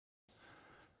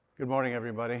Good morning,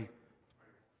 everybody.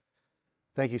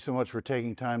 Thank you so much for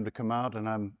taking time to come out, and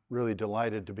I'm really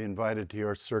delighted to be invited to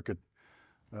your circuit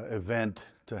event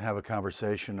to have a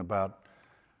conversation about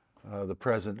the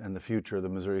present and the future of the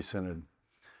Missouri Synod.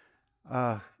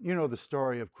 You know the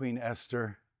story of Queen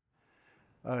Esther.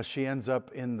 She ends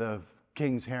up in the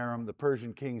king's harem, the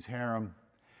Persian king's harem.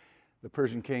 The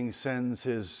Persian king sends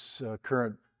his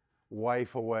current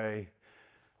wife away,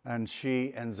 and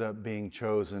she ends up being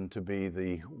chosen to be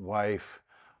the wife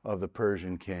of the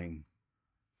Persian king.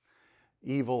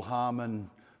 Evil Haman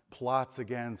plots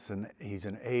against, and he's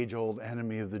an age-old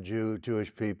enemy of the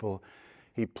Jewish people.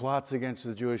 He plots against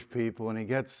the Jewish people, and he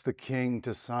gets the king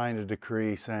to sign a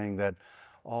decree saying that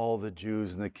all the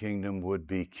Jews in the kingdom would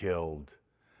be killed.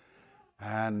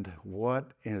 And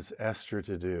what is Esther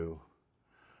to do?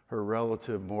 Her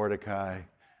relative Mordecai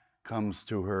comes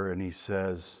to her and he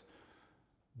says,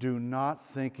 "Do not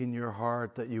think in your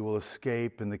heart that you will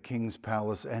escape in the king's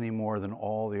palace any more than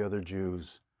all the other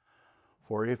Jews.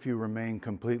 For if you remain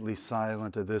completely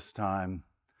silent at this time,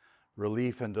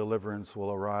 relief and deliverance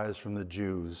will arise from the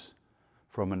Jews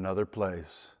from another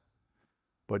place,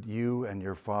 but you and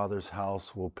your father's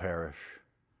house will perish.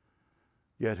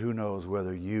 Yet who knows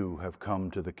whether you have come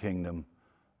to the kingdom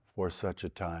for such a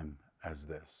time as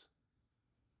this?"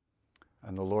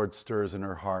 And the Lord stirs in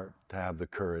her heart to have the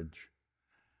courage,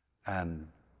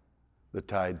 and the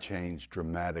tide changed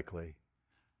dramatically,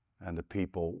 and the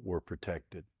people were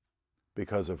protected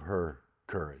because of her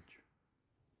courage.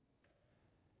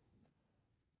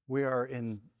 We are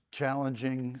in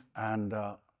challenging and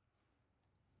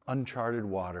uncharted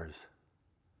waters.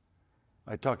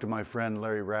 I talked to my friend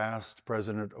Larry Rast,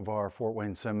 president of our Fort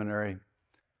Wayne Seminary,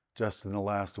 just in the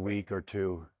last week or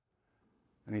two.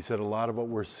 And he said a lot of what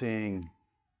we're seeing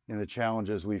in the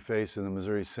challenges we face in the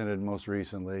Missouri Synod most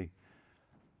recently,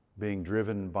 being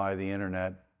driven by the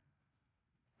internet,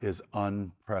 is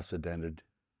unprecedented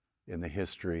in the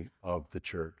history of the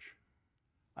church.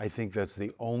 I think that's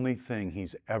the only thing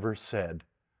he's ever said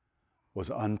was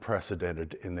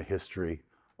unprecedented in the history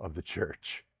of the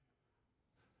church.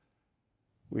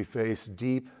 We face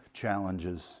deep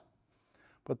challenges,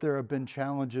 but there have been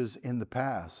challenges in the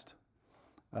past,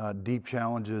 deep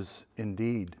challenges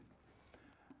indeed.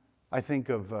 I think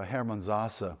of Hermann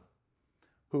Zasse,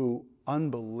 who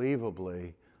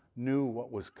unbelievably knew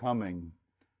what was coming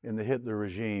in the Hitler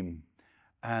regime.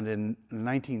 And in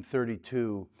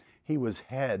 1932, he was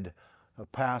head, a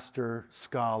pastor,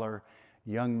 scholar,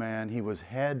 young man. He was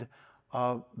head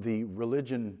of the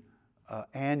religion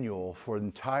annual for the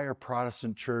entire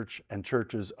Protestant church and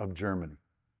churches of Germany.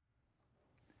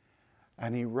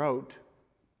 And he wrote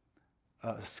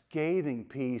a scathing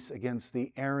piece against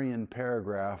the Aryan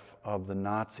paragraph of the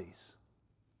Nazis,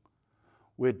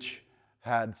 which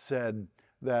had said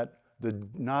that the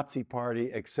Nazi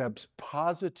Party accepts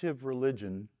positive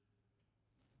religion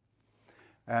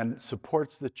and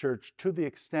supports the church to the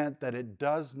extent that it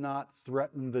does not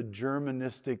threaten the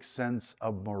Germanistic sense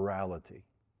of morality.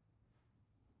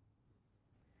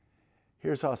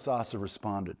 Here's how Zasse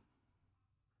responded.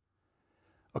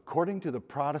 According to the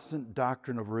Protestant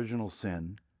doctrine of original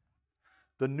sin,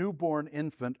 the newborn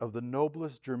infant of the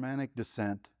noblest Germanic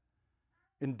descent,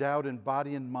 endowed in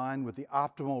body and mind with the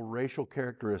optimal racial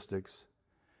characteristics,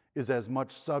 is as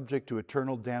much subject to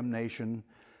eternal damnation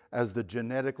as the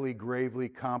genetically gravely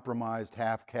compromised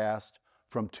half-caste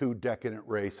from two decadent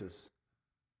races.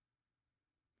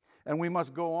 And we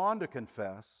must go on to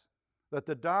confess that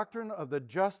the doctrine of the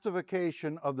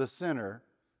justification of the sinner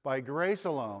by grace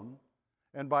alone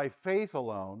and by faith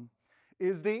alone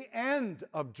is the end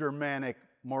of Germanic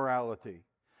morality,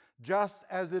 just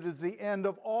as it is the end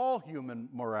of all human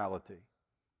morality.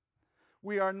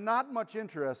 We are not much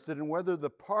interested in whether the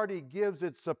party gives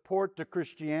its support to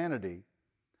Christianity,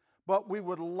 but we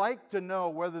would like to know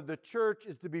whether the church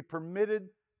is to be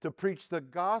permitted to preach the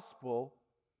gospel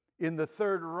in the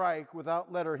Third Reich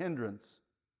without let or hindrance.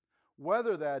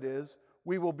 Whether, that is,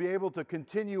 we will be able to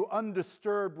continue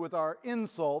undisturbed with our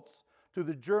insults to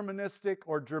the Germanistic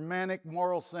or Germanic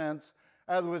moral sense,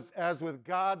 as with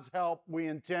God's help we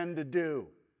intend to do.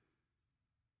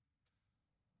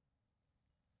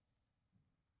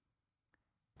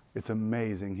 It's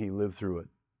amazing he lived through it.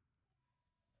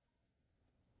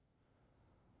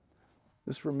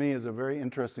 This, for me, is a very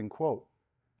interesting quote.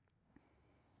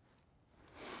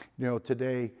 You know,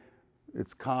 today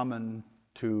it's common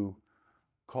to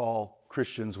call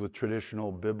Christians with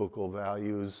traditional biblical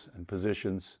values and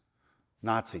positions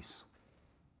Nazis.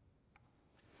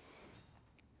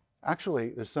 Actually,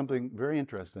 there's something very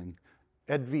interesting.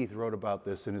 Ed Veith wrote about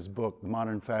this in his book,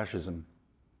 Modern Fascism.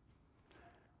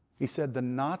 He said the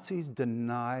Nazis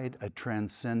denied a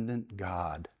transcendent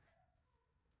God,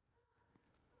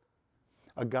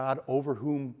 a God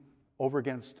over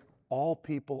against all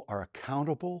people are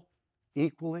accountable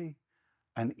equally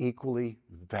and equally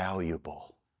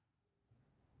valuable.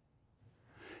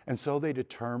 And so they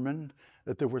determined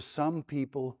that there were some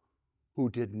people who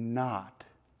did not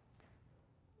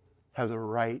have the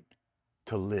right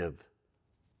to live.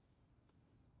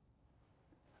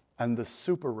 And the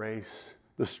super race,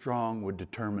 the strong, would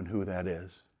determine who that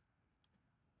is.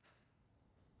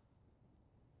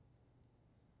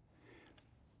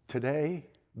 Today,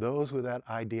 those with that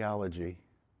ideology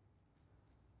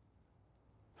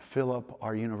fill up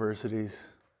our universities,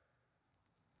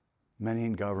 many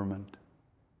in government,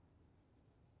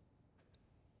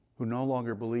 who no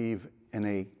longer believe in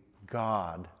a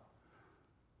God,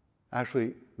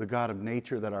 actually the God of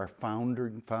nature that our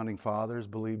founding fathers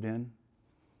believed in.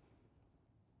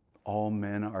 All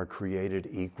men are created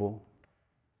equal.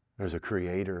 There's a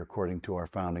creator according to our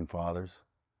founding fathers,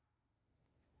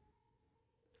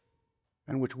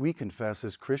 and which we confess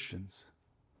as Christians.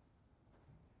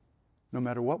 No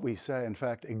matter what we say, in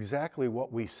fact, exactly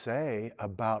what we say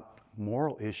about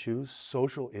moral issues,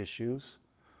 social issues,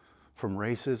 from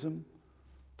racism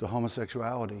to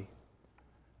homosexuality,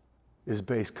 is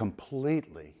based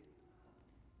completely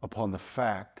upon the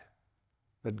fact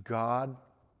that God,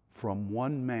 from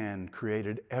one man,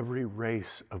 created every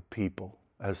race of people,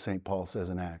 as St. Paul says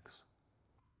in Acts.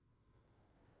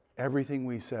 Everything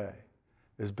we say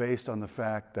is based on the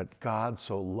fact that God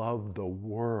so loved the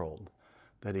world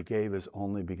that he gave his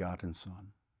only begotten Son.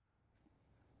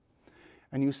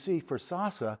 And you see, for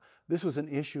Sasa, this was an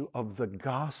issue of the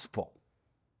gospel.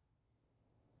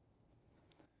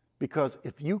 Because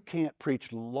if you can't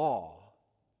preach law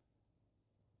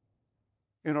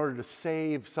in order to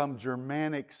save some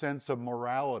Germanic sense of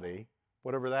morality,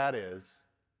 whatever that is,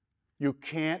 you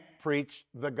can't preach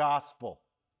the gospel.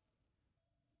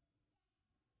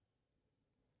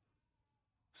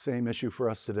 Same issue for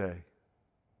us today.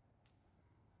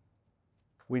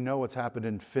 We know what's happened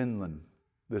in Finland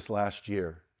this last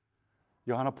year.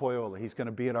 Johanna Pojola, he's going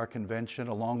to be at our convention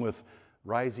along with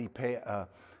Raisi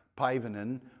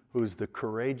Päivänen, who's the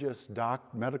courageous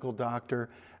medical doctor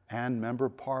and member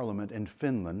of parliament in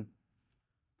Finland.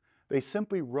 They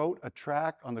simply wrote a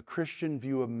tract on the Christian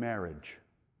view of marriage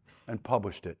and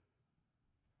published it.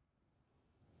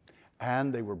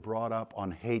 And they were brought up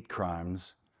on hate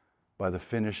crimes by the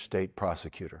Finnish state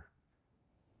prosecutor.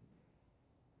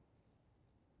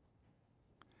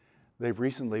 They've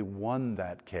recently won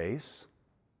that case,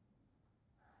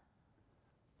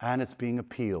 and it's being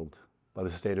appealed by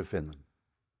the state of Finland.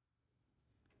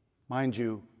 Mind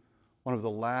you, one of the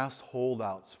last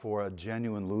holdouts for a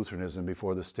genuine Lutheranism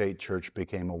before the state church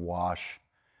became awash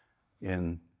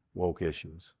in woke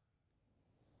issues.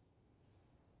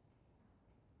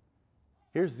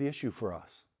 Here's the issue for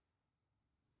us.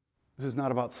 This is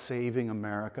not about saving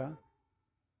America.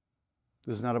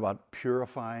 This is not about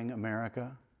purifying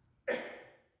America.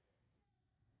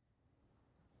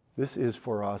 This is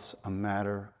for us a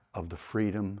matter of the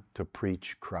freedom to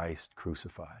preach Christ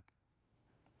crucified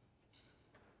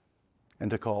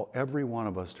and to call every one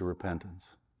of us to repentance.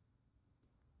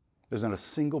 There's not a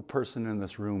single person in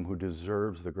this room who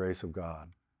deserves the grace of God.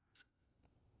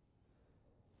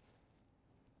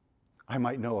 I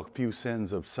might know a few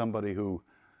sins of somebody who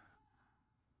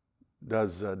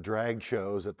does drag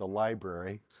shows at the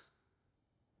library,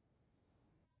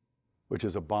 which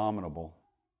is abominable.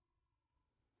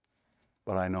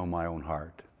 But I know my own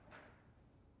heart.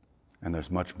 And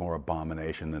there's much more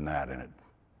abomination than that in it.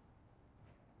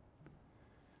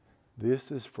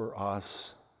 This is for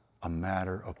us a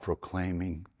matter of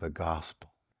proclaiming the gospel.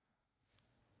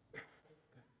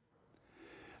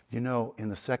 You know, in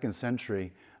the 2nd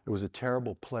century, there was a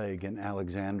terrible plague in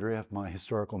Alexandria, if my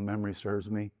historical memory serves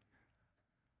me.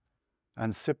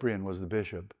 And Cyprian was the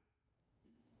bishop.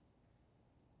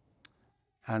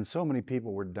 And so many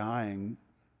people were dying,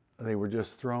 they were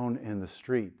just thrown in the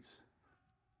streets.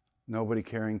 Nobody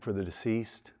caring for the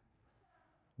deceased,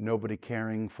 nobody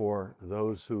caring for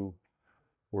those who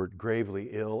were gravely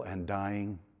ill and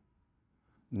dying,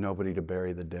 nobody to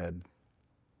bury the dead.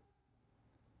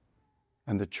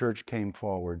 And the church came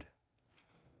forward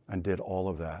and did all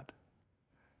of that,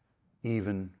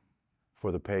 even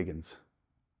for the pagans.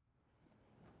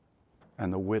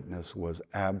 And the witness was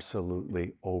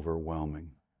absolutely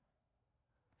overwhelming.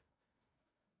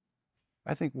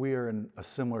 I think we are in a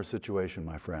similar situation,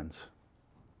 my friends.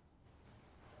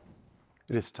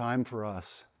 It is time for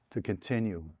us to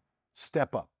continue,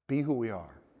 step up, be who we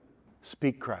are,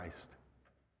 speak Christ.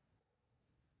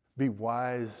 Be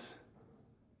wise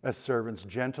as servants,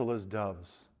 gentle as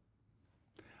doves.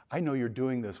 I know you're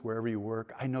doing this wherever you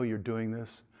work. I know you're doing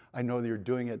this. I know you're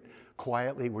doing it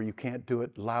quietly where you can't do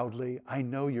it loudly. I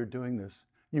know you're doing this.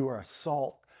 You are a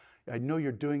salt. I know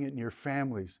you're doing it in your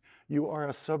families. You are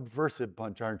a subversive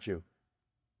bunch, aren't you?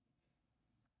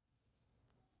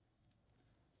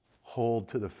 Hold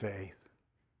to the faith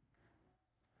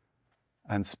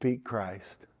and speak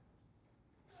Christ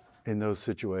in those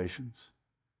situations,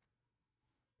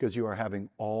 because you are having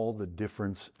all the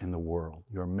difference in the world.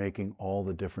 You're making all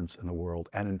the difference in the world.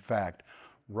 And in fact,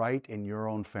 right in your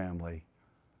own family,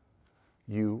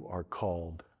 you are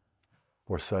called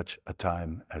for such a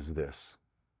time as this.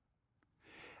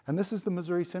 And this is the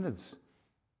Missouri Synod's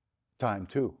time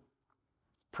too.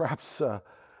 Perhaps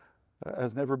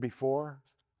as never before,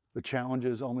 the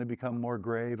challenges only become more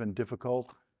grave and difficult.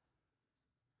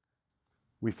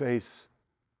 We face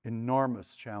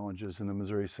enormous challenges in the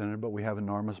Missouri Synod, but we have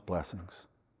enormous blessings.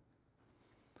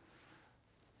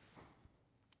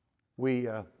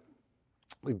 We've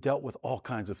dealt with all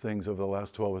kinds of things over the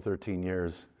last 12 or 13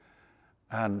 years,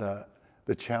 and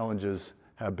the challenges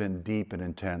have been deep and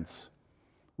intense.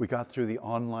 We got through the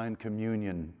online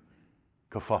communion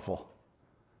kerfuffle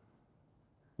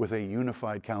with a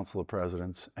unified Council of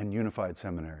Presidents and unified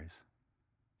seminaries.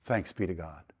 Thanks be to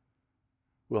God.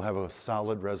 We'll have a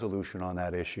solid resolution on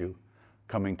that issue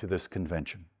coming to this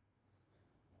convention.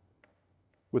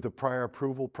 With the prior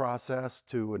approval process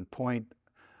to appoint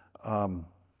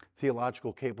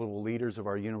theological capable leaders of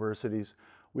our universities,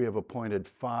 we have appointed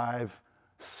 5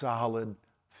 solid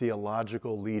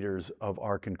theological leaders of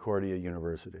our Concordia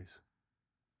universities.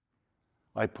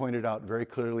 I pointed out very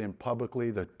clearly and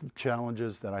publicly the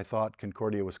challenges that I thought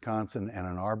Concordia, Wisconsin and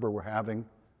Ann Arbor were having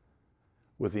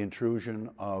with the intrusion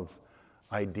of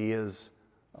ideas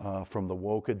from the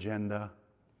woke agenda.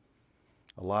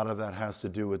 A lot of that has to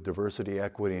do with diversity,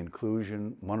 equity,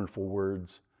 inclusion, wonderful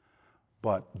words,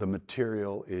 but the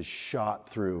material is shot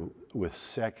through with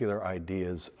secular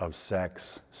ideas of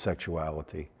sex,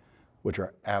 sexuality, which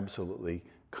are absolutely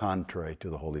contrary to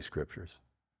the Holy Scriptures.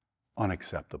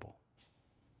 Unacceptable.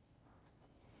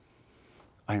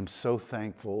 I am so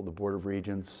thankful the Board of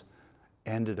Regents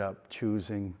ended up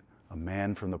choosing a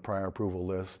man from the prior approval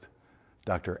list,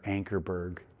 Dr.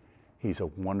 Ankerberg. He's a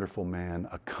wonderful man,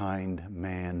 a kind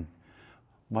man,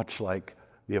 much like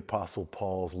the Apostle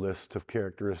Paul's list of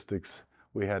characteristics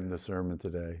we had in the sermon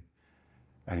today.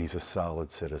 And he's a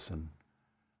solid citizen.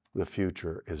 The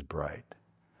future is bright.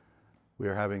 We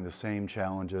are having the same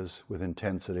challenges with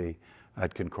intensity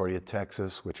at Concordia,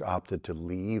 Texas, which opted to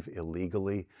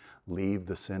illegally leave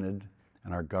the Synod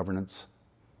and our governance.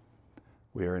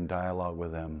 We are in dialogue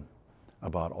with them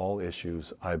about all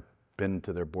issues. I've been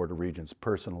to their Board of Regents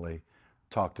personally,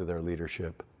 talked to their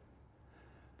leadership.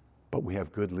 But we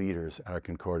have good leaders at our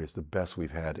Concordia. It's the best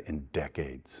we've had in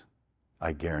decades,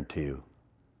 I guarantee you.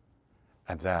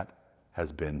 And that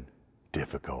has been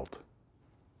difficult.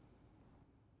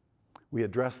 We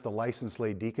addressed the licensed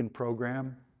lay deacon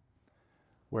program,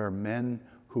 where men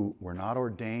who were not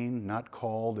ordained, not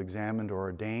called, examined, or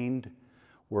ordained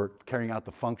were carrying out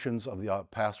the functions of the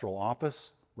pastoral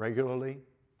office regularly.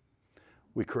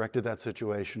 We corrected that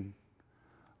situation,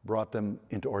 brought them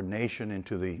into ordination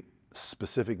into the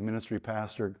specific ministry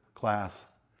pastor class,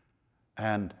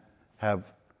 and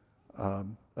have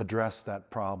addressed that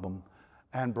problem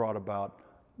and brought about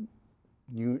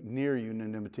near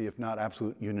unanimity, if not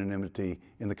absolute unanimity,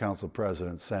 in the Council of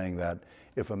Presidents, saying that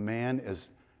if a man is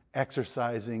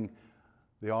exercising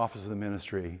the office of the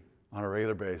ministry on a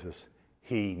regular basis,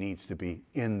 he needs to be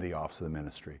in the office of the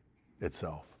ministry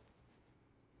itself.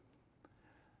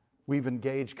 We've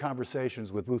engaged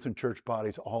conversations with Lutheran church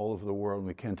bodies all over the world, and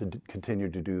we can continue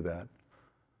to do that.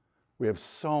 We have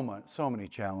so many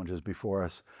challenges before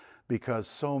us because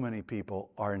so many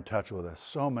people are in touch with us.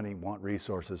 So many want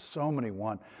resources. So many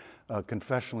want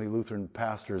confessionally Lutheran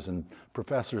pastors and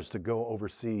professors to go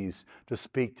overseas, to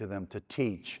speak to them, to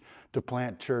teach, to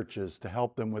plant churches, to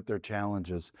help them with their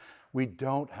challenges. We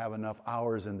don't have enough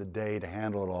hours in the day to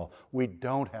handle it all. We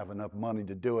don't have enough money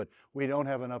to do it. We don't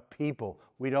have enough people.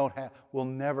 We'll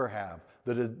never have.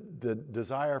 The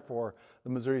desire for the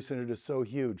Missouri Synod is so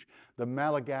huge. The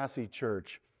Malagasy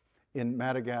Church in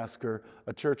Madagascar,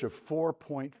 a church of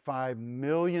 4.5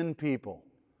 million people.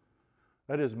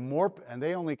 That is more, and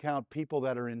they only count people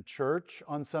that are in church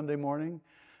on Sunday morning.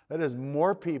 That is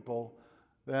more people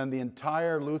than the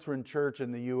entire Lutheran church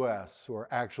in the U.S. who are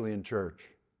actually in church.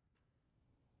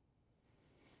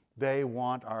 They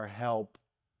want our help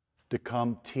to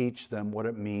come teach them what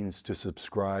it means to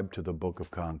subscribe to the Book of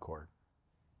Concord.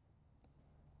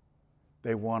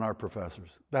 They want our professors.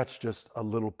 That's just a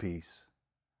little piece.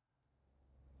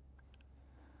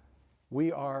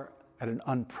 We are at an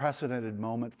unprecedented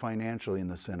moment financially in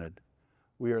the Synod.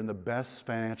 We are in the best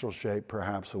financial shape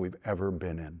perhaps that we've ever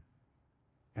been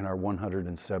in our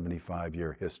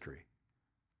 175-year history,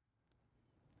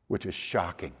 which is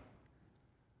shocking.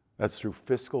 That's through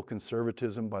fiscal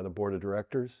conservatism by the board of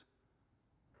directors,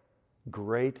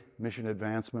 great mission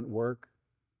advancement work,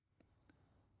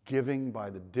 giving by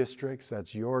the districts,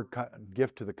 that's your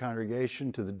gift to the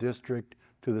congregation, to the district,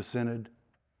 to the Synod,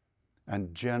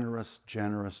 and generous,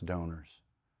 generous donors,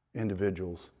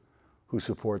 individuals who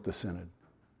support the Synod.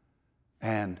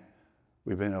 And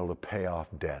we've been able to pay off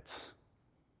debts.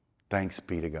 Thanks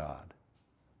be to God.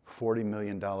 $40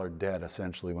 million debt,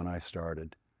 essentially, when I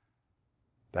started.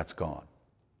 That's gone.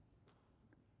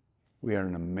 We are in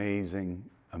an amazing,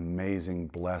 amazing,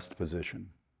 blessed position.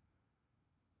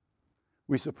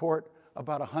 We support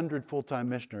about 100 full-time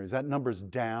missionaries. That number's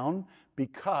down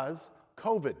because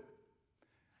COVID.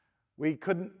 We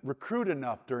couldn't recruit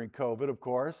enough during COVID, of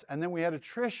course, and then we had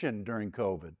attrition during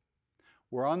COVID.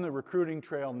 We're on the recruiting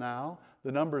trail now.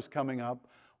 The number's coming up.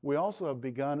 We also have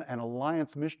begun an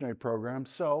alliance missionary program.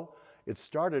 So it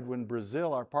started when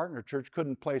Brazil, our partner church,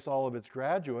 couldn't place all of its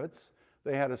graduates.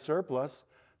 They had a surplus.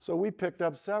 So we picked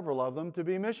up several of them to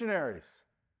be missionaries,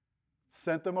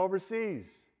 sent them overseas.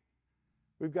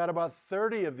 We've got about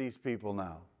 30 of these people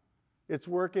now. It's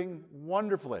working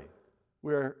wonderfully.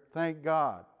 Thank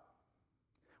God.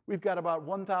 We've got about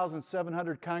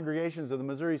 1,700 congregations of the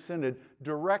Missouri Synod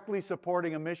directly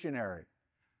supporting a missionary.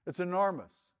 It's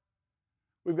enormous.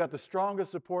 We've got the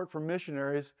strongest support for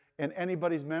missionaries in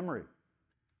anybody's memory.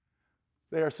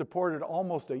 They are supported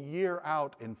almost a year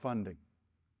out in funding.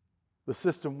 The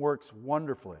system works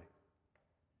wonderfully.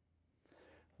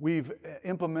 We've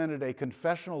implemented a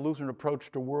confessional Lutheran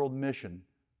approach to world mission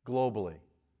globally.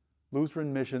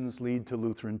 Lutheran missions lead to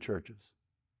Lutheran churches.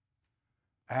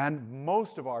 And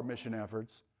most of our mission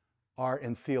efforts are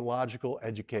in theological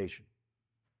education.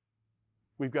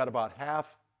 We've got about half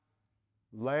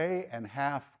lay and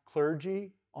half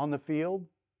clergy on the field.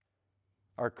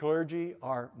 Our clergy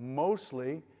are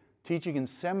mostly teaching in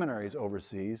seminaries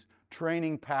overseas,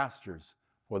 training pastors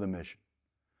for the mission.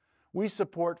 We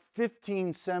support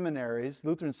 15 seminaries,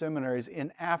 Lutheran seminaries,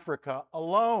 in Africa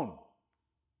alone.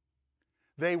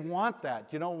 They want that.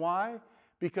 You know why?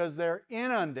 Because they're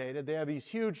inundated. They have these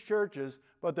huge churches,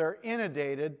 but they're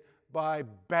inundated by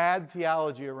bad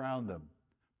theology around them.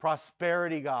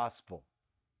 Prosperity gospel,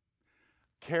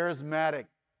 charismatic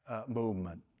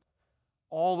movement,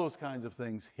 all those kinds of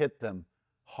things hit them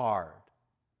hard.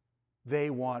 They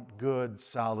want good,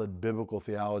 solid biblical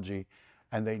theology,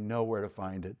 and they know where to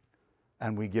find it,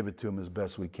 and we give it to them as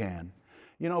best we can.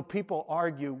 You know, people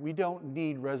argue we don't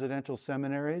need residential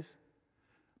seminaries.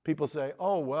 People say,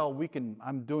 oh, well,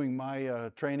 I'm doing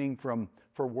my training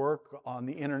for work on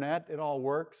the internet. It all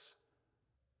works.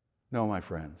 No, my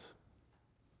friends.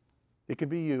 It can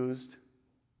be used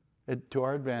to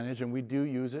our advantage, and we do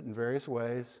use it in various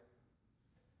ways.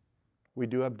 We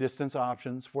do have distance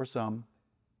options for some.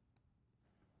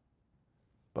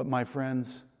 But my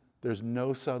friends, there's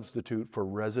no substitute for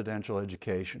residential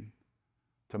education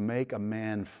to make a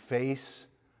man face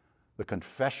the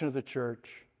confession of the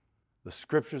church, the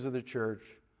scriptures of the church,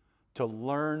 to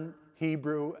learn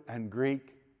Hebrew and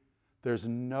Greek. There's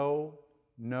no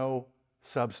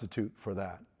substitute for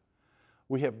that.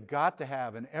 We have got to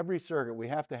have, in every circuit, we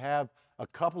have to have a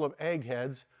couple of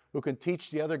eggheads who can teach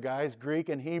the other guys Greek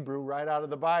and Hebrew right out of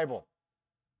the Bible.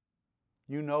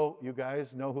 You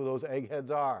guys know who those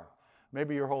eggheads are.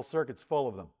 Maybe your whole circuit's full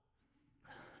of them.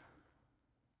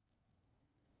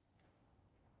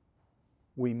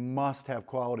 We must have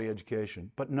quality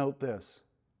education. But note this.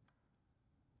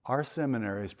 Our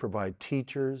seminaries provide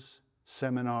teachers,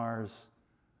 seminars,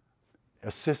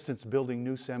 assistants building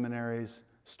new seminaries,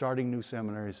 starting new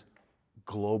seminaries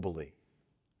globally.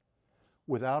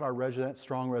 Without our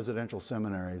strong residential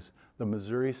seminaries, the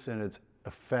Missouri Synod's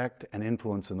effect and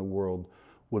influence in the world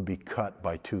would be cut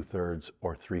by 2/3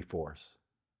 or 3/4.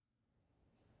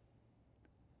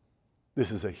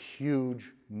 This is a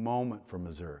huge moment for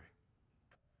Missouri.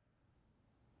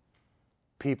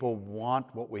 People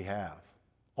want what we have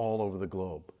all over the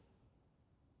globe.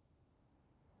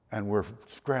 And we're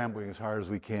scrambling as hard as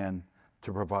we can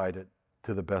to provide it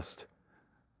to the best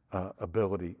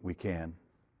ability we can.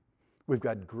 We've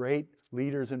got great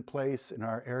leaders in place in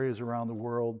our areas around the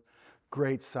world,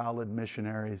 great solid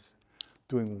missionaries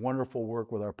doing wonderful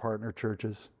work with our partner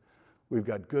churches. We've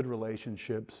got good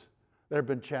relationships. There have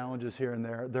been challenges here and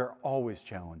there. There are always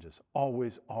challenges,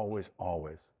 always, always,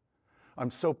 always.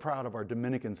 I'm so proud of our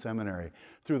Dominican seminary.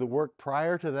 Through the work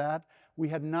prior to that, we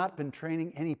had not been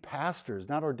training any pastors,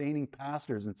 not ordaining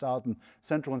pastors in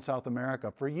Central and South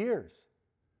America for years.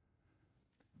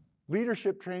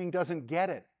 Leadership training doesn't get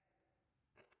it.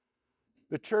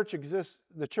 The church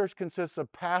consists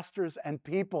of pastors and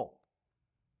people.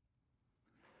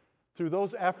 Through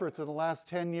those efforts in the last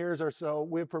 10 years or so,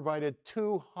 we've provided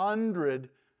 200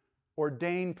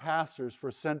 ordained pastors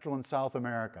for Central and South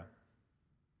America.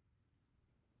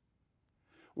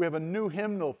 We have a new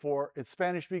hymnal it's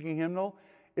Spanish-speaking hymnal.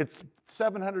 It's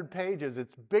 700 pages.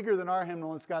 It's bigger than our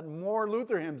hymnal. It's got more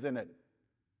Luther hymns in it.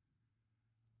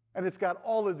 And it's got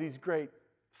all of these great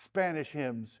Spanish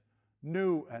hymns,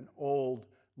 new and old,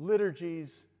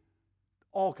 liturgies,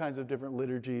 all kinds of different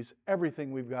liturgies,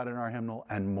 everything we've got in our hymnal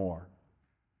and more.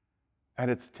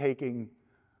 And it's taking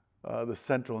the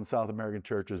Central and South American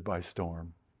churches by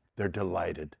storm. They're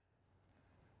delighted.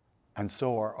 And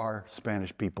so are our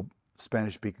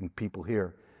Spanish-speaking people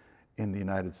here in the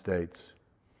United States.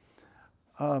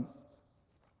 In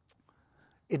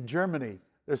Germany,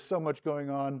 there's so much going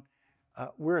on.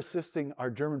 We're assisting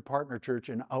our German partner church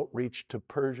in outreach to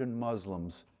Persian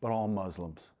Muslims, but all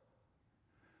Muslims.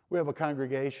 We have a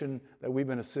congregation that we've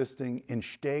been assisting in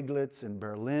Steglitz in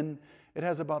Berlin. It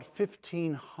has about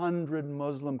 1,500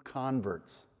 Muslim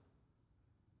converts.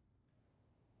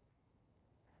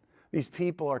 These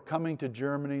people are coming to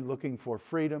Germany looking for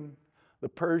freedom. The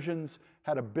Persians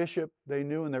had a bishop they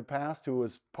knew in their past who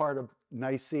was part of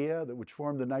Nicaea, which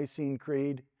formed the Nicene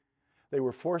Creed. They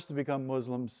were forced to become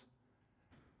Muslims,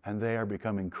 and they are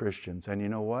becoming Christians. And you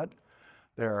know what?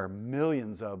 There are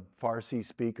millions of Farsi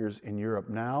speakers in Europe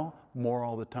now, more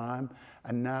all the time,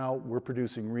 and now we're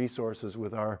producing resources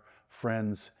with our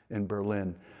friends in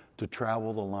Berlin to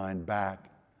travel the line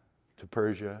back to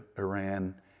Persia,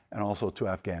 Iran, and also to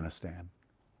Afghanistan.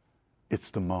 It's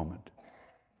the moment.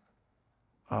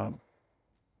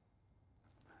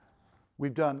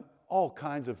 We've done all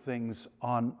kinds of things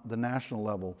on the national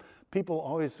level. People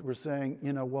always were saying,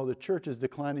 well, the church is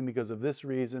declining because of this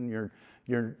reason. You're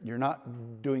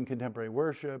not doing contemporary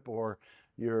worship, or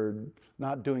you're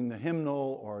not doing the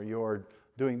hymnal, or you're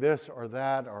doing this or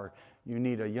that, or you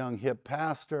need a young hip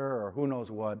pastor, or who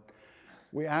knows what.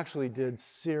 We actually did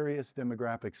serious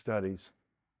demographic studies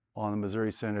on the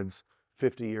Missouri Synod's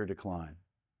 50-year decline.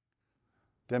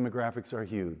 Demographics are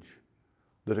huge.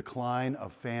 The decline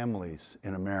of families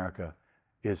in America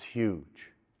is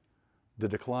huge. The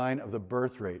decline of the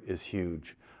birth rate is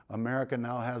huge. America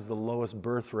now has the lowest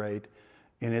birth rate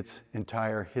in its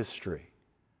entire history.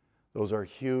 Those are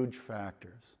huge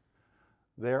factors.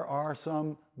 There are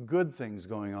some good things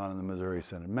going on in the Missouri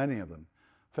Synod, many of them.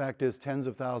 Fact is, tens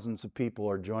of thousands of people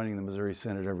are joining the Missouri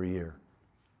Synod every year.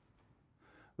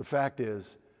 The fact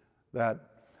is that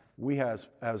we, as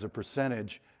a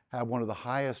percentage, have one of the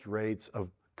highest rates of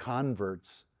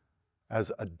converts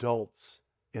as adults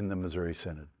in the Missouri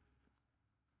Synod.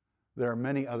 There are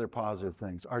many other positive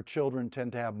things. Our children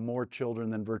tend to have more children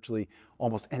than virtually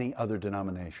almost any other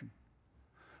denomination.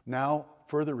 Now,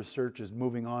 further research is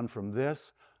moving on from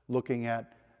this, looking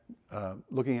at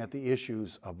the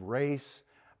issues of race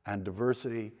and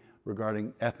diversity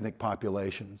regarding ethnic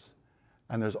populations.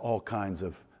 And there's all kinds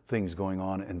of things going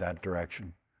on in that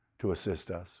direction to assist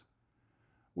us.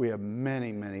 We have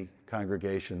many, many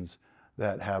congregations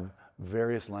that have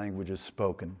various languages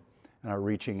spoken and are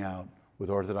reaching out with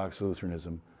Orthodox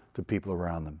Lutheranism to people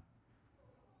around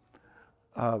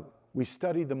them. We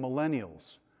studied the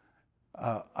millennials.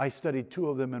 I studied 2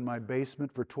 of them in my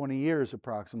basement for 20 years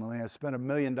approximately. I spent $1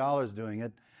 million doing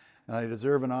it, and I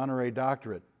deserve an honorary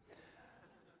doctorate.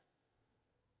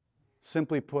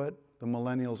 Simply put, the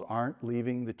millennials aren't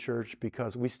leaving the church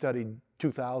because we studied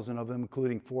 2,000 of them,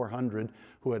 including 400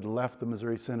 who had left the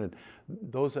Missouri Synod.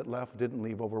 Those that left didn't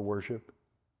leave over worship.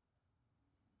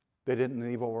 They didn't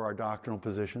leave over our doctrinal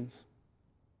positions.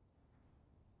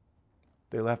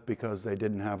 They left because they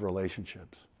didn't have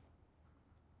relationships.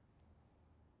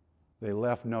 They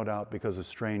left, no doubt, because of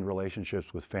strained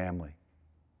relationships with family.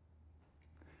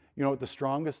 You know what the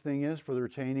strongest thing is for the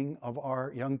retaining of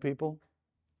our young people?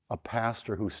 A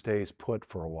pastor who stays put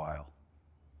for a while.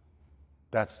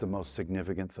 That's the most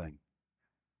significant thing.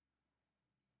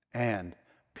 And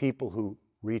people who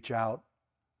reach out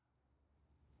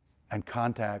and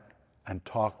contact and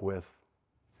talk with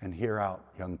and hear out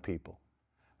young people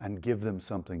and give them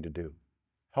something to do.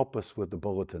 Help us with the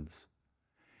bulletins.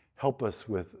 Help us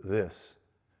with this.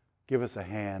 Give us a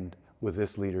hand with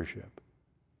this leadership.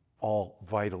 All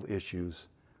vital issues.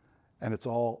 And it's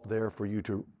all there for you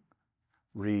to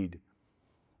read.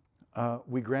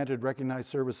 We granted recognized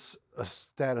service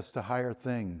status to Higher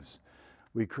Things.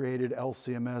 We created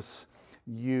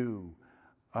LCMS-U.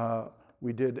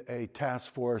 We did a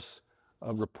task force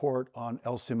report on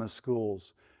LCMS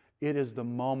schools. It is the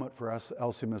moment for us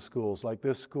LCMS schools. Like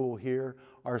this school here,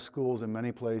 our schools in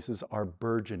many places are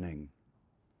burgeoning.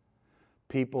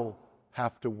 People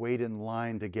have to wait in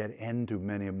line to get into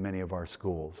many of our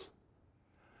schools.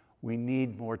 We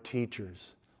need more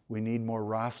teachers. We need more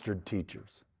rostered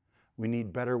teachers. We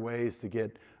need better ways to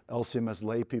get LCMS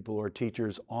lay people or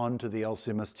teachers onto the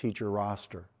LCMS teacher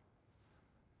roster.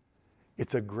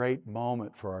 It's a great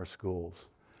moment for our schools.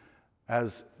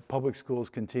 As public schools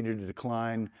continue to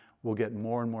decline, we'll get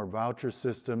more and more voucher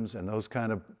systems and those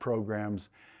kind of programs,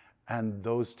 and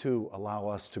those too allow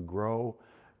us to grow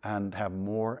and have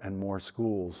more and more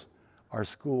schools. Our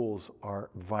schools are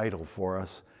vital for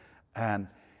us, and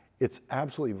it's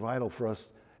absolutely vital for us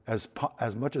as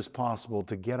much as possible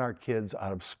to get our kids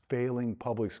out of failing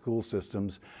public school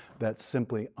systems that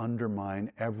simply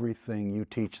undermine everything you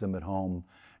teach them at home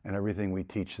and everything we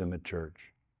teach them at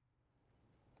church.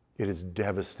 It is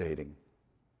devastating,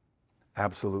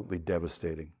 absolutely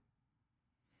devastating.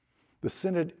 The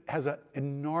Synod has an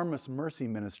enormous mercy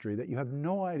ministry that you have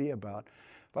no idea about.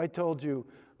 If I told you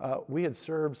we had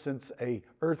served since an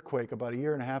earthquake about 1.5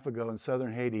 years ago in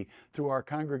southern Haiti, through our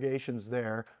congregations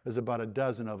there's about a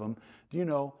dozen of them. Do you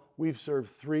know we've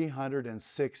served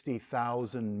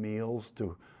 360,000 meals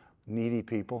to needy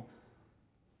people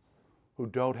who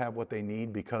don't have what they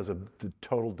need because of the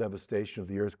total devastation of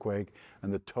the earthquake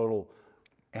and the total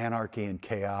anarchy and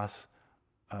chaos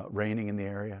reigning in the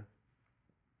area?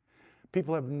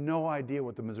 People have no idea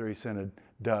what the Missouri Synod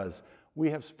does. We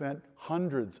have spent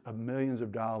hundreds of millions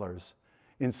of dollars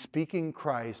in speaking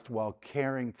Christ while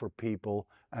caring for people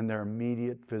and their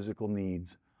immediate physical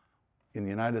needs in the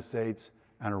United States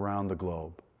and around the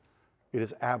globe. It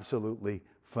is absolutely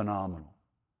phenomenal.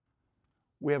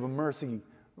 We have a $1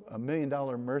 million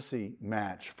mercy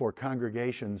match for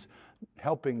congregations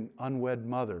helping unwed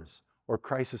mothers or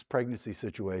crisis pregnancy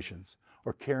situations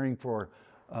or caring for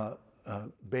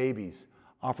babies,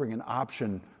 offering an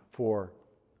option for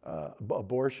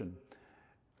abortion.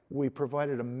 We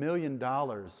provided $1 million,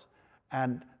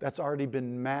 and that's already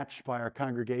been matched by our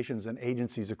congregations and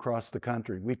agencies across the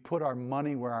country. We put our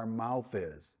money where our mouth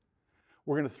is.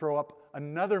 We're going to throw up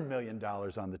another $1 million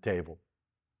on the table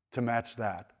to match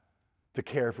that, to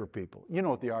care for people. You know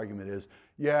what the argument is.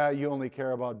 Yeah, you only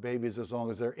care about babies as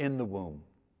long as they're in the womb.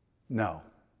 No.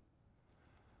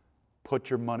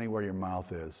 Put your money where your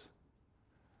mouth is.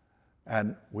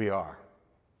 And we are.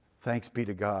 Thanks be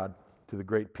to God, to the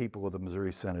great people of the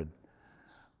Missouri Synod.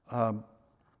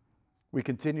 We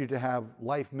continue to have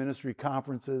life ministry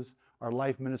conferences. Our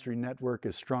life ministry network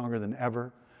is stronger than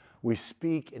ever. We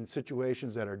speak in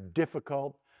situations that are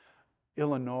difficult.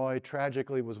 Illinois,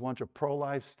 tragically, was once a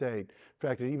pro-life state. In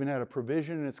fact, it even had a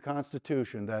provision in its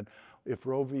constitution that if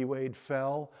Roe v. Wade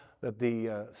fell, that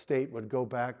the state would go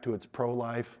back to its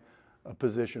pro-life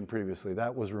position previously.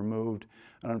 That was removed,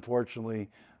 and unfortunately,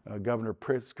 Governor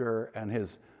Pritzker and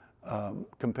his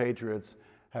compatriots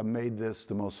have made this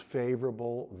the most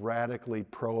favorable, radically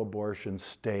pro-abortion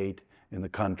state in the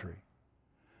country.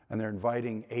 And they're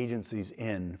inviting agencies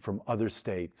in from other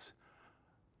states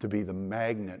to be the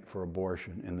magnet for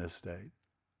abortion in this state.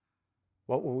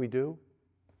 What will we do?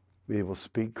 We will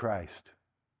speak Christ.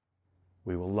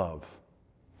 We will love.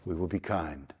 We will be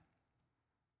kind.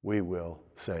 We will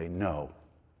say, no,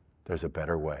 there's a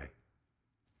better way.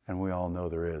 And we all know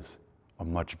there is a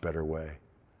much better way.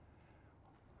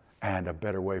 And a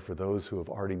better way for those who have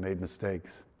already made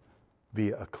mistakes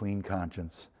via a clean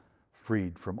conscience,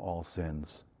 freed from all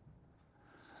sins.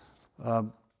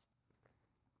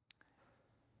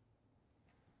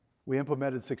 We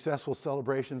implemented successful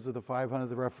celebrations of the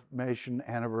 500th Reformation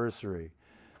anniversary,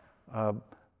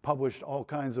 published all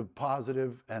kinds of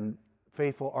positive and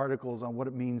faithful articles on what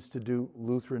it means to do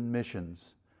Lutheran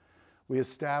missions. We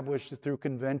established through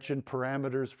convention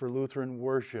parameters for Lutheran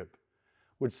worship,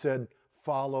 which said,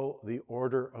 follow the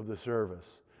order of the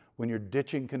service. When you're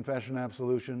ditching confession and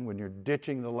absolution, when you're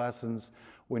ditching the lessons,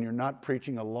 when you're not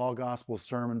preaching a law gospel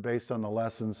sermon based on the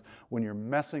lessons, when you're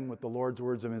messing with the Lord's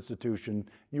words of institution,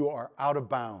 you are out of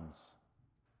bounds.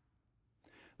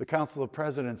 The Council of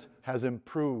Presidents has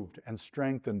improved and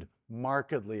strengthened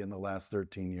markedly in the last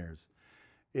 13 years.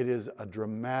 It is a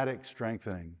dramatic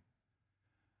strengthening.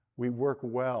 We work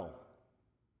well.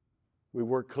 We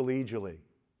work collegially.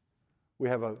 We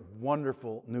have a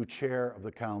wonderful new chair of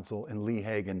the council in Lee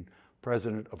Hagan,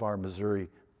 president of our Missouri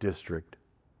district.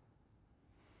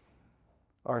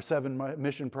 Our 7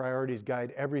 mission priorities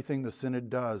guide everything the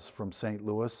Synod does from St.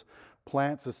 Louis: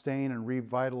 plant, sustain, and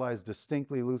revitalize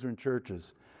distinctly Lutheran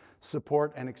churches,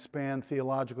 support and expand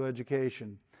theological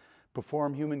education,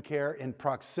 perform human care in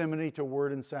proximity to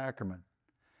word and sacrament,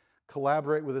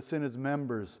 collaborate with the Synod's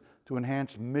members to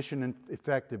enhance mission and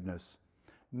effectiveness,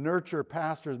 nurture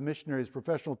pastors, missionaries,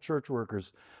 professional church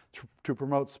workers to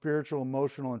promote spiritual,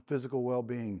 emotional, and physical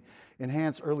well-being,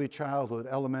 enhance early childhood,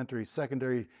 elementary,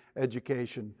 secondary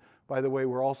education. By the way,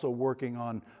 we're also working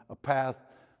on a path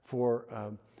for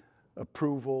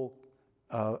approval,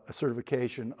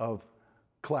 certification of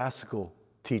classical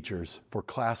teachers for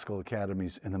classical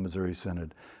academies in the Missouri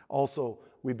Synod. Also,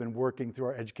 we've been working through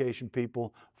our education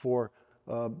people for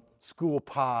school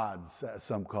pods, as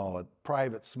some call it,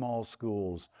 private small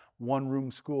schools,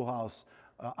 one-room schoolhouse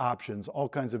options, all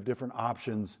kinds of different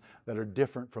options that are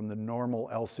different from the normal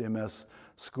LCMS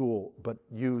school, but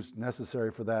used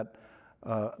necessary for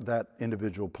that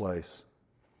individual place.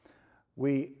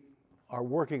 We are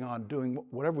working on doing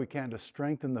whatever we can to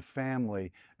strengthen the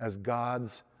family as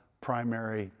God's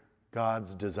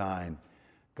design.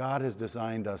 God has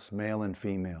designed us male and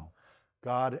female.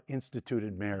 God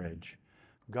instituted marriage.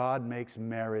 God makes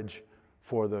marriage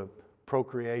for the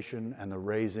procreation and the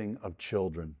raising of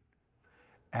children.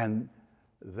 And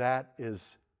that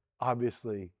is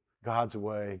obviously God's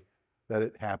way that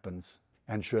it happens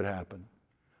and should happen.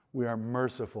 We are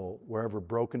merciful wherever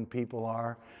broken people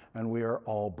are, and we are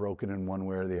all broken in one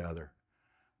way or the other.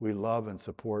 We love and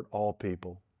support all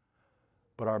people.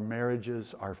 But our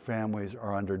marriages, our families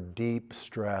are under deep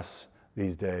stress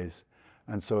these days,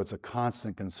 and so it's a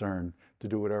constant concern to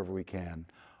do whatever we can.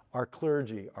 Our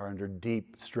clergy are under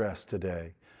deep stress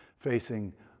today,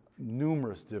 facing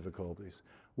numerous difficulties.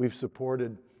 We've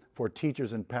supported for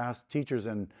teachers and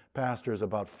pastors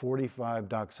about 45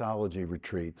 doxology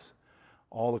retreats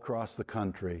all across the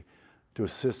country to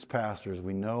assist pastors.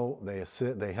 We know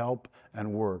they help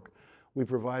and work. We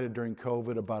provided during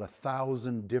COVID about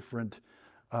 1,000 different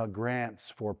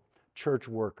grants for church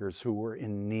workers who were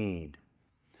in need.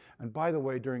 And by the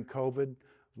way, during COVID,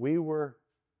 we were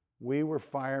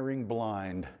firing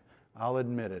blind. I'll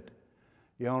admit it.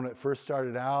 You know, when it first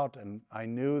started out, and I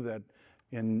knew that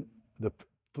in the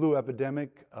flu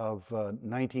epidemic of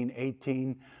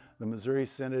 1918, the Missouri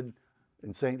Synod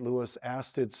in St. Louis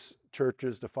asked its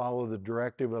churches to follow the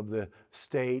directive of the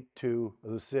state to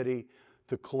the city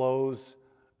to close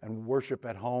and worship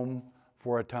at home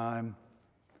for a time.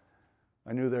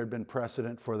 I knew there had been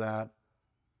precedent for that.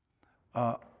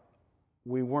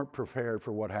 We weren't prepared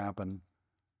for what happened.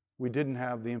 We didn't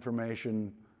have the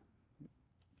information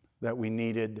that we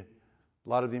needed. A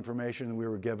lot of the information we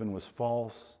were given was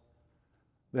false.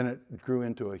 Then it grew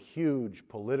into a huge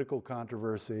political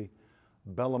controversy,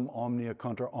 bellum omnia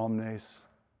contra omnes.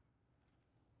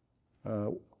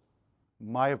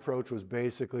 My approach was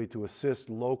basically to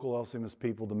assist local LCMS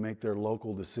people to make their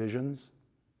local decisions.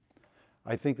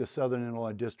 I think the Southern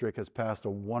Illinois District has passed a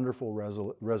wonderful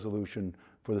resolution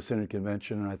for the Synod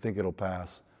Convention, and I think it'll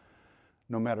pass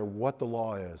no matter what the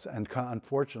law is. And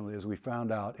unfortunately, as we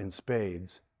found out in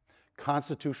spades,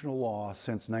 constitutional law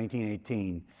since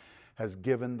 1918 has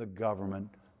given the government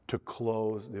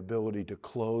the ability to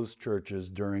close churches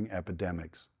during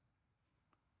epidemics.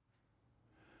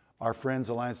 Our friends,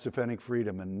 Alliance Defending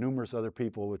Freedom, and numerous other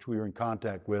people which we were in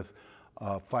contact with,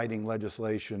 fighting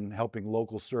legislation, helping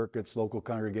local circuits, local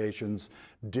congregations,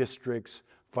 districts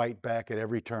fight back at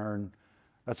every turn.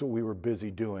 That's what we were busy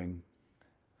doing.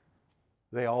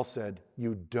 They all said,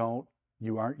 you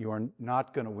are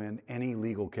not going to win any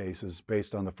legal cases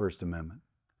based on the First Amendment.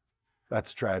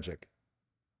 That's tragic.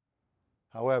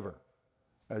 However,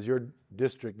 as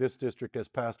this district has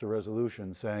passed a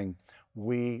resolution saying,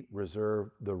 we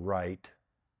reserve the right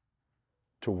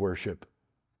to worship.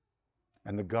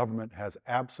 And the government has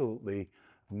absolutely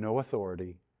no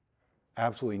authority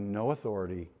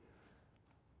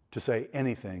to say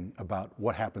anything about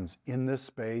what happens in this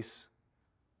space,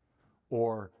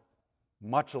 or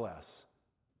much less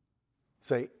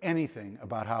say anything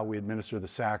about how we administer the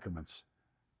sacraments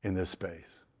in this space.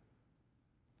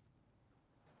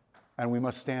 And we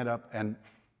must stand up and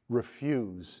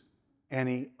refuse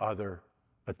any other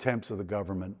attempts of the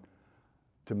government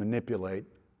to manipulate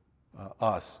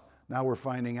us. Now we're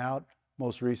finding out,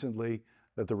 most recently,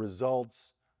 that the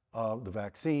results of the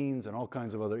vaccines and all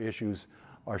kinds of other issues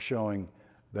are showing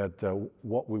that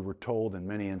what we were told in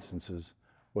many instances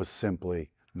was simply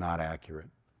not accurate.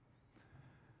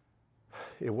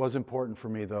 It was important for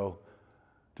me, though,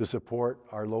 to support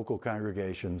our local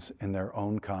congregations in their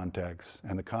own contexts,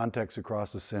 and the contexts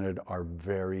across the Synod are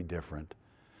very different.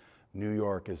 New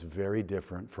York is very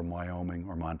different from Wyoming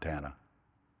or Montana.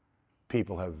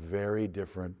 People have very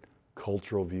different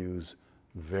cultural views,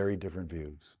 very different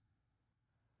views.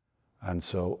 And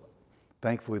so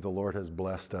Thankfully, the Lord has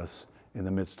blessed us in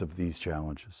the midst of these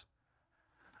challenges.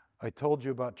 I told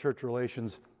you about church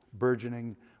relations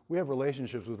burgeoning. We have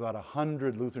relationships with about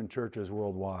 100 Lutheran churches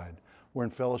worldwide. We're in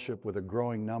fellowship with a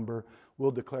growing number.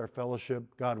 We'll declare fellowship,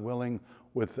 God willing,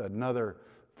 with another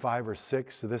 5 or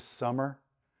 6 this summer.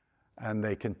 And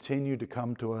they continue to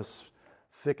come to us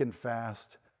thick and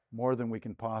fast, more than we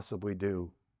can possibly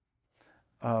do.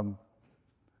 I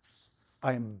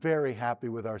am very happy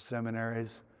with our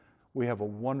seminaries. We have a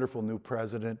wonderful new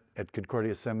president at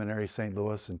Concordia Seminary, St.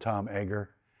 Louis, and Tom Egger.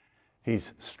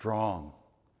 He's strong.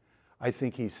 I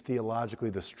think he's theologically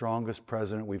the strongest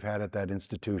president we've had at that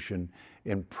institution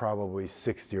in probably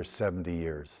 60 or 70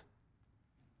 years.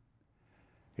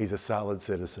 He's a solid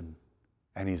citizen,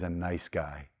 and he's a nice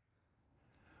guy.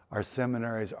 Our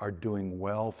seminaries are doing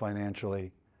well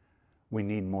financially. We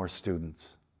need more students.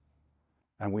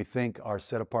 And we think our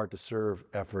Set Apart to Serve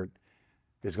effort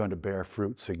is going to bear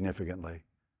fruit significantly.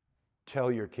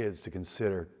 Tell your kids to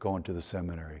consider going to the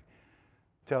seminary.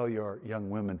 Tell your young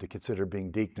women to consider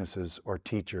being deaconesses or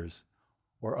teachers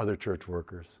or other church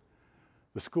workers.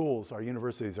 The schools, our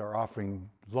universities, are offering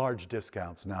large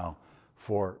discounts now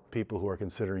for people who are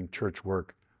considering church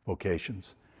work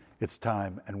vocations. It's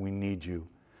time, and we need you.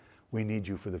 We need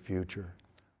you for the future.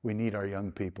 We need our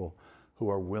young people who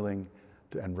are willing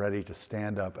and ready to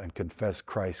stand up and confess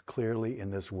Christ clearly in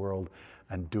this world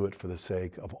and do it for the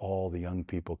sake of all the young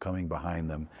people coming behind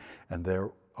them. And there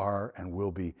are and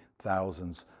will be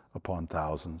thousands upon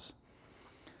thousands.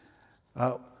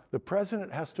 The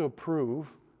president has to approve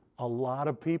a lot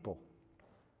of people.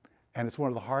 And it's one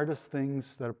of the hardest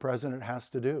things that a president has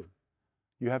to do.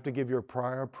 You have to give your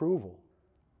prior approval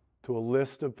to a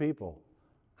list of people,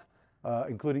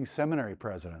 including seminary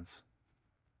presidents,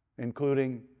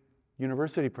 including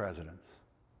university presidents,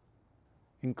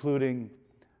 including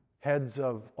heads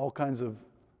of all kinds of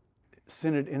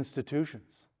synod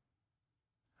institutions.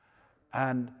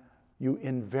 And you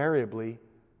invariably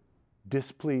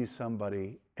displease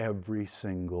somebody every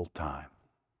single time.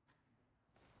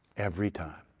 Every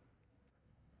time.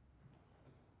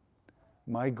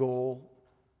 My goal,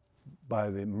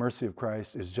 by the mercy of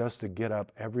Christ, is just to get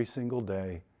up every single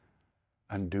day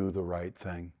and do the right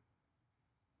thing.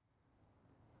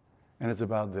 And it's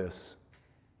about this.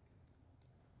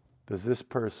 Does this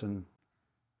person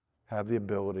have the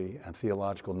ability and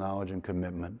theological knowledge and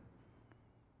commitment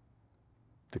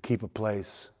to keep a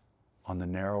place on the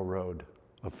narrow road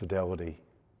of fidelity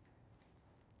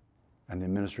and the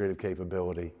administrative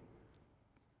capability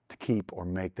to keep or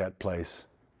make that place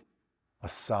a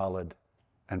solid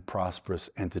and prosperous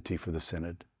entity for the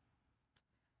synod?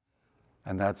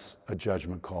 And that's a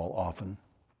judgment call often.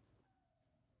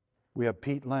 We have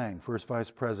Pete Lang, first vice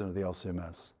president of the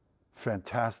LCMS.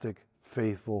 Fantastic,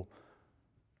 faithful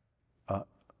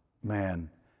man.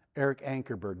 Eric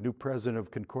Ankerberg, new president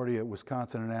of Concordia,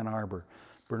 Wisconsin and Ann Arbor.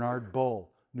 Bernard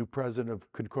Bull, new president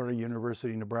of Concordia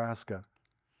University, Nebraska.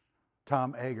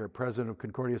 Tom Egger, president of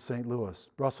Concordia St. Louis.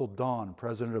 Russell Dawn,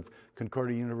 president of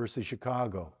Concordia University,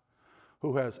 Chicago,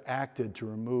 who has acted to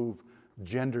remove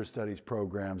gender studies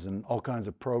programs and all kinds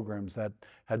of programs that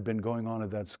had been going on at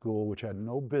that school, which had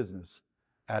no business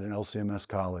at an LCMS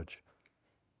college.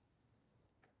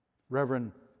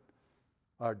 Reverend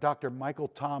Dr. Michael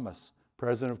Thomas,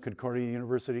 president of Concordia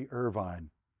University, Irvine,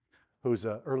 who's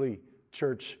an early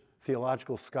church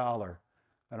theological scholar.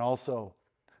 And also,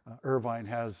 Irvine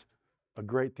has a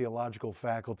great theological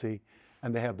faculty,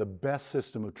 and they have the best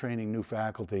system of training new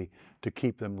faculty to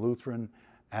keep them Lutheran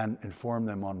and inform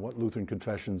them on what Lutheran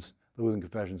confessions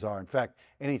are. In fact,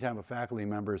 anytime a faculty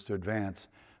member is to advance,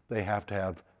 they have to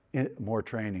have more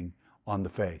training on the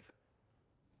faith.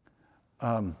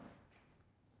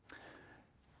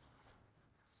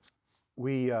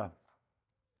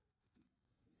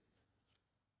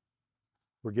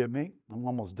 Forgive me, I'm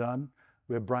almost done.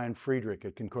 We have Brian Friedrich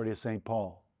at Concordia St.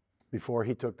 Paul. Before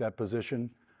he took that position,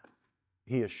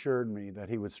 he assured me that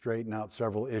he would straighten out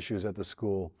several issues at the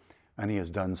school, and he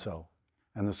has done so,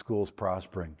 and the school's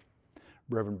prospering.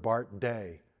 Reverend Bart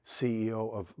Day,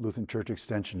 CEO of Lutheran Church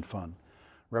Extension Fund.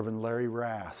 Reverend Larry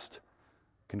Rast,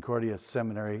 Concordia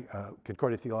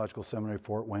Theological Seminary,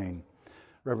 Fort Wayne.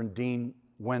 Reverend Dean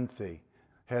Wenthe,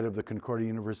 head of the Concordia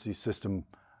University System.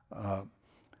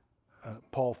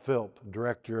 Paul Philp,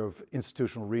 Director of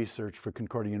Institutional Research for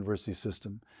Concordia University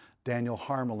System. Daniel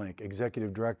Harmelink,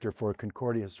 Executive Director for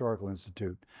Concordia Historical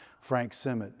Institute. Frank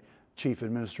Simmet, Chief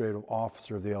Administrative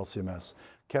Officer of the LCMS.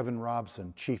 Kevin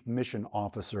Robson, Chief Mission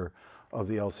Officer of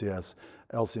the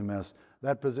LCMS.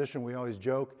 That position, we always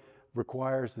joke,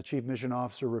 the Chief Mission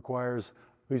Officer requires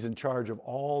who's in charge of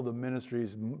all the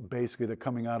ministries basically that are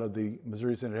coming out of the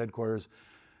Missouri Synod headquarters.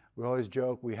 We always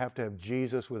joke we have to have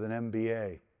Jesus with an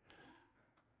MBA.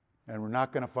 And we're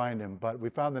not going to find him, but we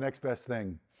found the next best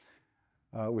thing.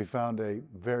 We found a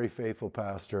very faithful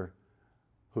pastor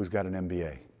who's got an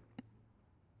MBA.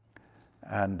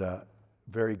 And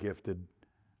very gifted.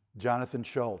 Jonathan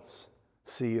Schultz,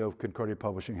 CEO of Concordia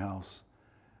Publishing House,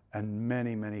 and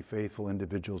many, many faithful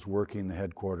individuals working in the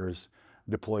headquarters,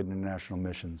 deployed in international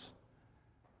missions.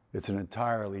 It's an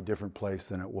entirely different place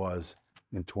than it was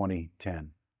in 2010.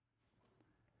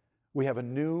 We have a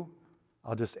new,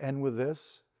 I'll just end with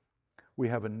this. We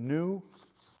have a new,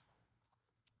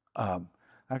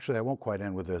 actually I won't quite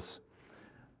end with this.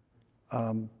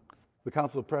 The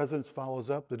Council of Presidents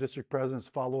follows up, the district presidents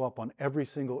follow up on every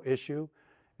single issue.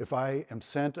 If I am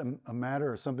sent a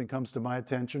matter or something comes to my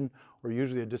attention, or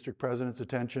usually a district president's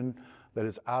attention, that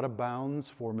is out of bounds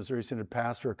for Missouri Synod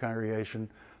pastor or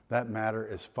congregation, that matter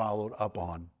is followed up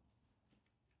on.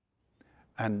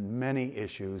 And many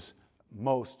issues,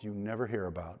 most you never hear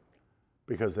about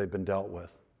because they've been dealt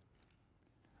with.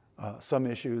 Some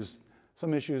issues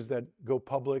that go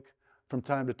public from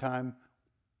time to time,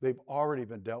 they've already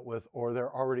been dealt with or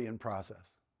they're already in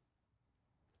process.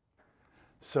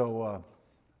 So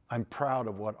I'm proud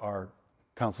of what our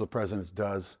Council of Presidents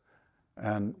does,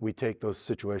 and we take those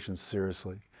situations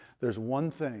seriously. There's one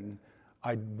thing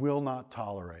I will not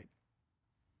tolerate.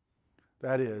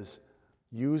 That is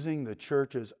using the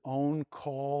church's own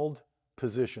called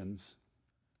positions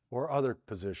or other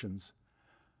positions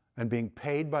and being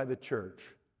paid by the church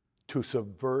to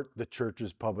subvert the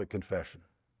church's public confession.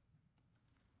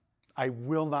 I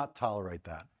will not tolerate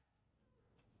that.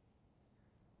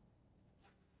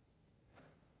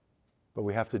 But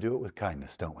we have to do it with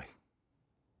kindness, don't we?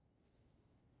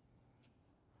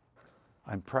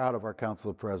 I'm proud of our Council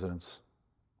of Presidents.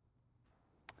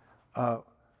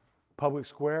 Public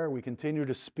square, we continue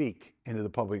to speak into the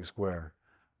public square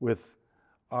with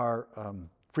our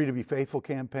Free to Be Faithful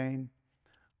campaign.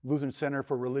 Lutheran Center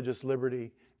for Religious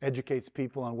Liberty educates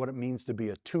people on what it means to be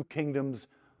a two kingdoms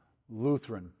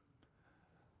Lutheran.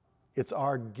 It's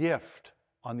our gift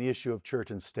on the issue of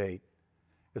church and state.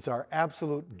 It's our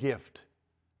absolute gift,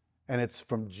 and it's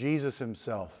from Jesus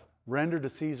himself. Render to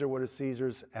Caesar what is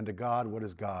Caesar's, and to God what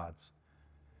is God's.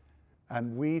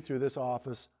 And we, through this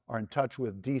office, are in touch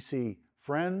with DC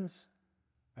friends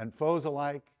and foes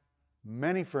alike,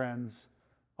 many friends,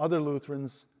 other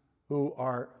Lutherans who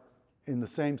are in the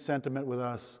same sentiment with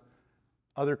us,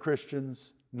 other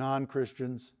Christians,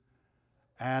 non-Christians,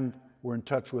 and we're in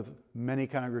touch with many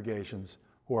congregations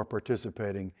who are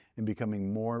participating in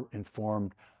becoming more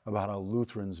informed about how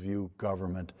Lutherans view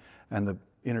government and the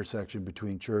intersection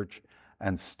between church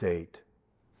and state.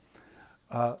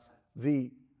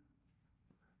 The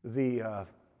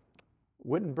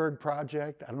Wittenberg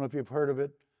Project, I don't know if you've heard of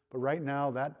it, but right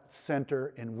now that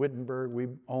center in Wittenberg, we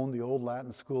own the old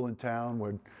Latin school in town.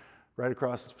 We're right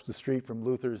across the street from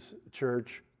Luther's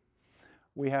church.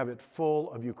 We have it full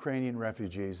of Ukrainian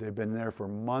refugees. They've been there for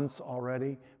months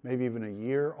already, maybe even a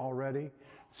year already.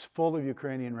 It's full of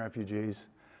Ukrainian refugees.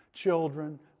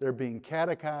 Children, they're being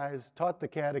catechized, taught the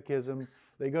catechism.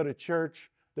 They go to church.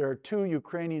 There are 2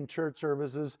 Ukrainian church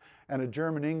services and a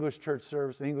German-English church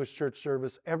service, English church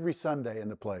service every Sunday in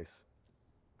the place.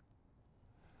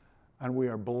 And we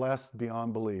are blessed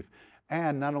beyond belief.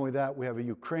 And not only that, we have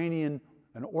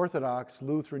an Orthodox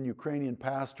Lutheran Ukrainian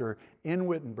pastor in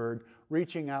Wittenberg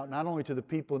reaching out not only to the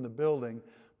people in the building,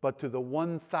 but to the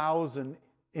 1,000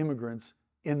 immigrants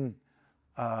in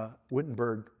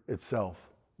Wittenberg itself.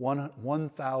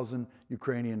 1,000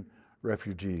 Ukrainian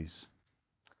refugees.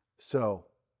 So,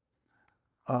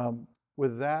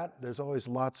 with that, there's always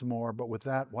lots more, but with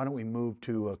that, why don't we move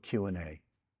to a Q&A?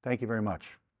 Thank you very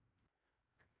much.